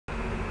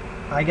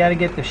I got to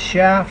get the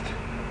shaft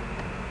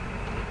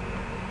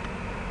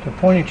to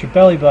point at your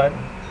belly button,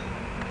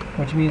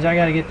 which means I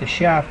got to get the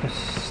shaft to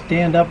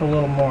stand up a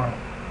little more.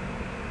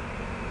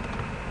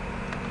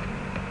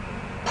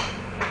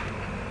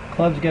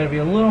 Club's got to be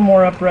a little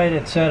more upright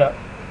at setup.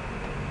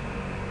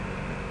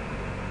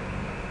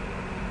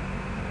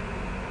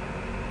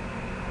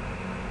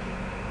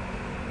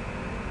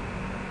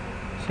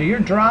 So you're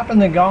dropping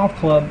the golf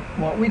club,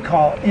 what we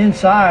call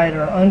inside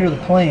or under the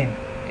plane.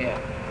 Yeah.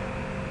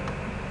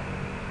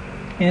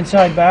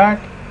 Inside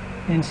back,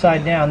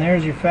 inside down.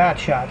 There's your fat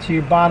shot. So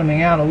you're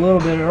bottoming out a little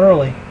bit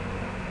early,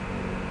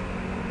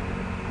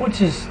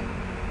 which is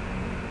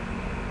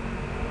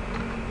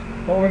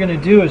what we're going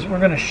to do. Is we're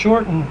going to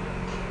shorten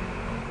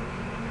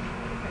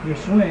your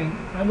swing.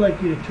 I'd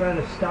like you to try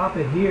to stop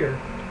it here.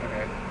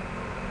 Okay.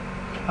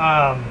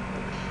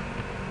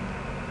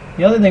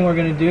 The other thing we're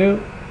going to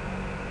do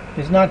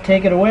is not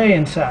take it away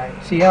inside.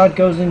 See how it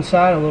goes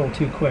inside a little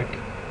too quick.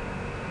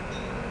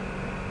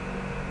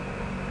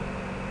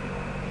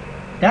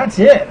 That's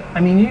it.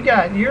 I mean,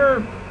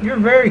 you're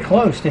very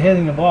close to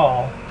hitting the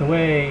ball the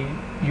way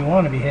you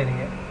want to be hitting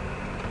it.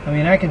 I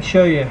mean, I can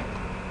show you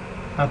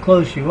how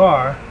close you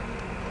are.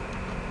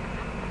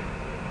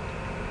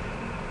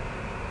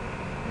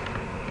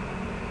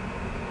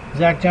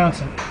 Zach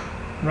Johnson,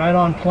 right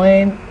on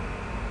plane.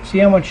 See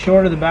how much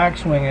shorter the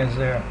backswing is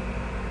there.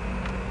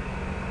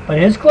 But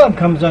his club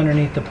comes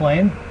underneath the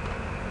plane.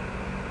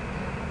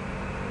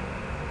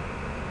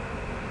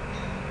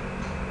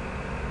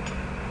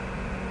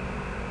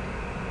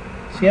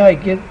 See how you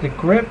get the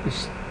grip?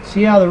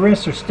 See how the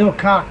wrists are still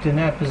cocked in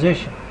that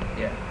position?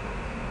 Yeah.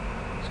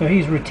 So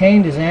he's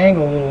retained his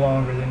angle a little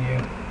longer than you.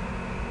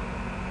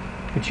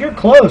 But you're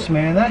close,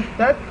 man.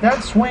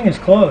 That swing is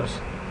close.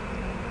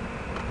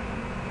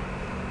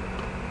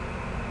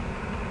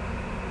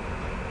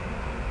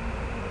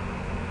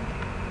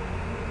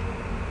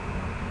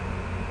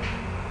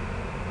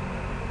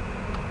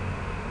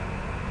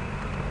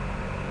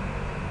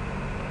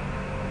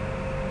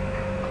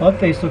 Club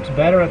face looks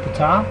better at the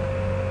top.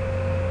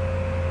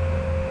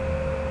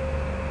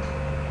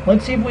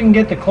 Let's see if we can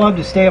get the club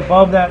to stay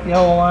above that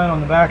yellow line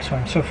on the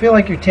backswing. So feel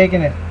like you're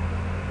taking it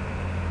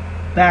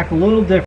back a little different.